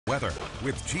Weather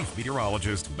with Chief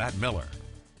Meteorologist Matt Miller.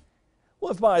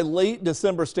 Well, if by late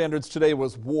December standards today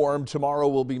was warm, tomorrow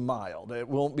will be mild. It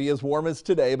won't be as warm as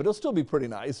today, but it'll still be pretty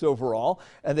nice overall.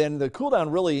 And then the cool down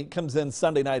really comes in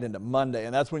Sunday night into Monday,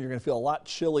 and that's when you're going to feel a lot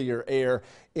chillier air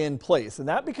in place. And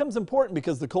that becomes important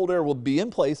because the cold air will be in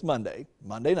place Monday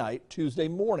night, Tuesday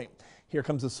morning. Here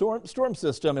comes a storm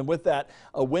system, and with that,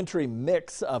 a wintry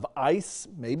mix of ice,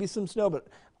 maybe some snow, but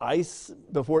ice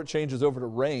before it changes over to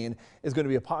rain is going to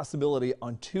be a possibility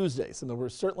on Tuesday. Something we're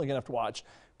certainly going to have to watch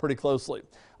pretty closely.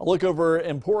 I'll look over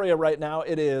Emporia right now.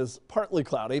 It is partly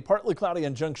cloudy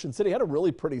in Junction City. Had a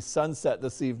really pretty sunset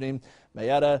this evening.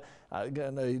 Mayetta,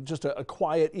 just a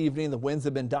quiet evening. The winds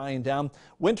have been dying down.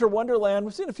 Winter Wonderland,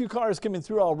 we've seen a few cars coming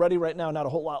through already right now, not a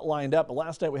whole lot lined up, but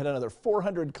last night we had another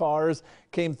 400 cars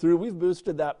came through. We've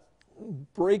boosted that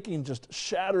breaking, just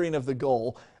shattering of the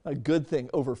goal. A good thing.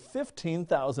 Over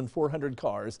 15,400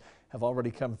 cars have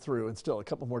already come through, and still a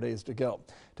couple more days to go.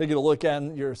 Taking a look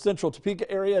at your central Topeka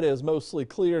area, it is mostly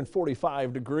clear and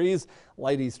 45 degrees.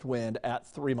 Light east wind at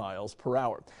 3 miles per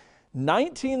hour.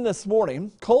 19 this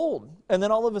morning, cold, and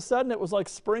then all of a sudden it was like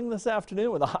spring this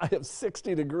afternoon with a high of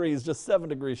 60 degrees, just 7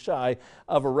 degrees shy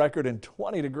of a record and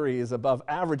 20 degrees above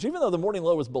average. Even though the morning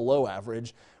low was below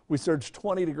average, we surged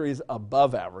 20 degrees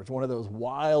above average. One of those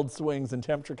wild swings in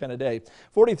temperature kind of day.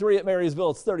 43 at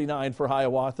Marysville, it's 39 for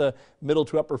Hiawatha, middle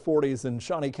to upper 40s in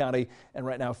Shawnee County, and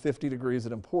right now 50 degrees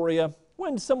at Emporia.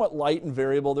 Wind somewhat light and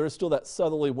variable. There is still that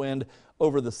southerly wind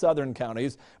over the southern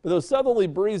counties. But those southerly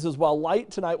breezes, while light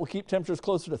tonight, will keep temperatures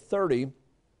closer to 30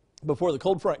 before the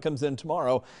cold front comes in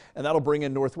tomorrow, and that'll bring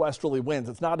in northwesterly winds.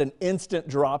 It's not an instant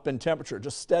drop in temperature,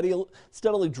 just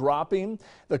steadily dropping.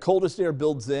 The coldest air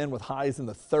builds in with highs in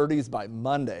the 30s by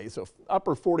Monday, so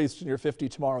upper 40s to near 50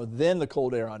 tomorrow, then the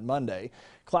cold air on Monday.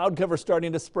 Cloud cover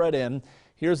starting to spread in.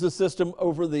 Here's the system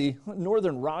over the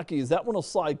northern Rockies. That one will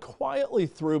slide quietly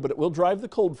through, but it will drive the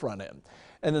cold front in.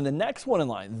 And then the next one in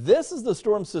line, this is the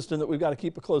storm system that we've got to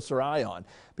keep a closer eye on,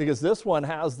 because this one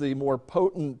has the more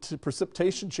potent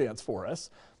precipitation chance for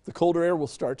us. The colder air will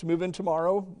start to move in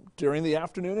tomorrow during the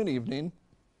afternoon and evening.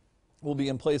 Will be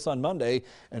in place on Monday,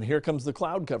 and here comes the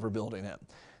cloud cover building in.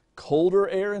 Colder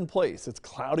air in place. It's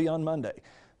cloudy on Monday.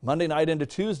 Monday night into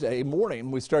Tuesday morning,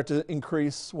 we start to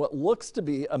increase what looks to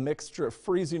be a mixture of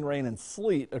freezing rain and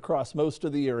sleet across most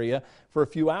of the area for a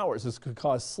few hours. This could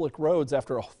cause slick roads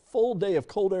after a full day of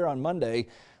cold air on Monday.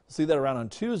 We'll see that around on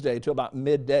Tuesday to about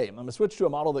midday. I'm going to switch to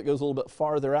a model that goes a little bit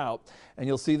farther out, and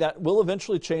you'll see that will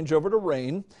eventually change over to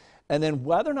rain. And then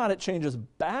whether or not it changes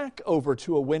back over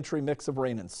to a wintry mix of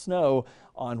rain and snow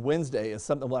on Wednesday is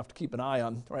something we'll have to keep an eye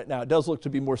on. Right now, it does look to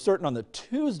be more certain on the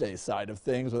Tuesday side of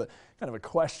things, with kind of a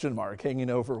question mark hanging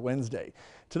over Wednesday.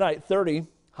 Tonight, 30,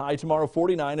 high tomorrow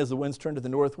 49 as the winds turn to the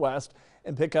northwest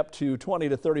and pick up to 20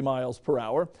 to 30 miles per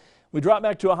hour. We drop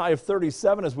back to a high of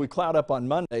 37 as we cloud up on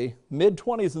Monday,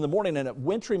 mid-20s in the morning, and a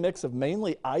wintry mix of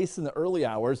mainly ice in the early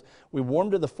hours. We warm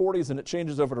to the 40s and it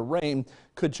changes over to rain.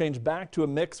 Could change back to a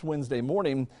mix Wednesday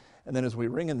morning. And then as we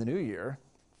ring in the new year,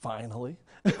 finally,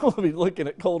 we'll be looking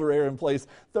at colder air in place,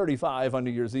 35 on New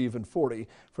Year's Eve and 40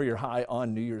 for your high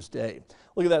on New Year's Day.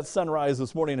 Look at that sunrise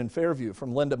this morning in Fairview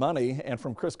from Linda Money and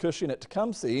from Chris Cushing at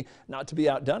Tecumseh. Not to be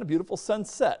outdone, a beautiful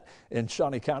sunset in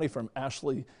Shawnee County from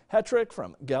Ashley Hetrick,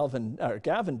 from Gavin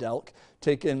Delk,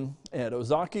 taken at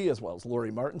Ozaki, as well as Lori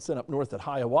Martinson up north at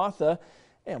Hiawatha.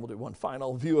 And we'll do one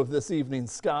final view of this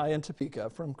evening's sky in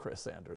Topeka from Chris Sanders.